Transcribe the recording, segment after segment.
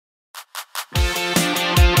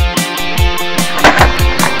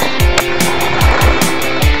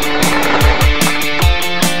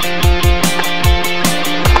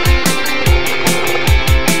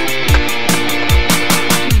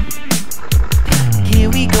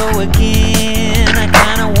we go again. I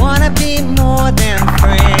kinda wanna be more than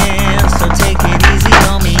friends, so take it easy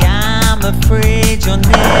on me, I'm afraid you're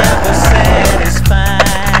never satisfied.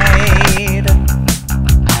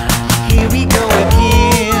 Here we go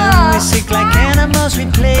again, we sick like animals, we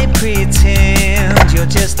play pretend.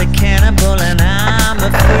 You're just a cannibal and I'm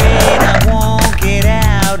afraid I won't get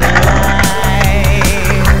out alive.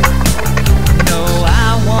 No, I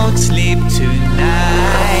won't sleep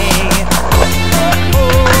tonight. Oh,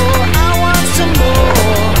 I want some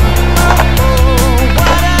more. Oh,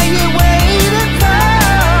 what are you waiting for?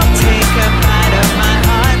 Take a bite of my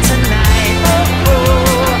heart tonight. Oh,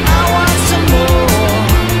 I want some more.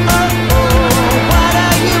 Oh, what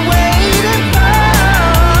are you waiting for?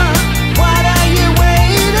 What are you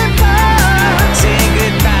waiting for? Say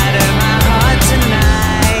goodbye to my heart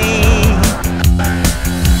tonight.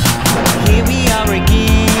 Here we are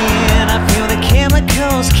again, I feel the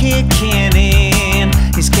chemicals kicking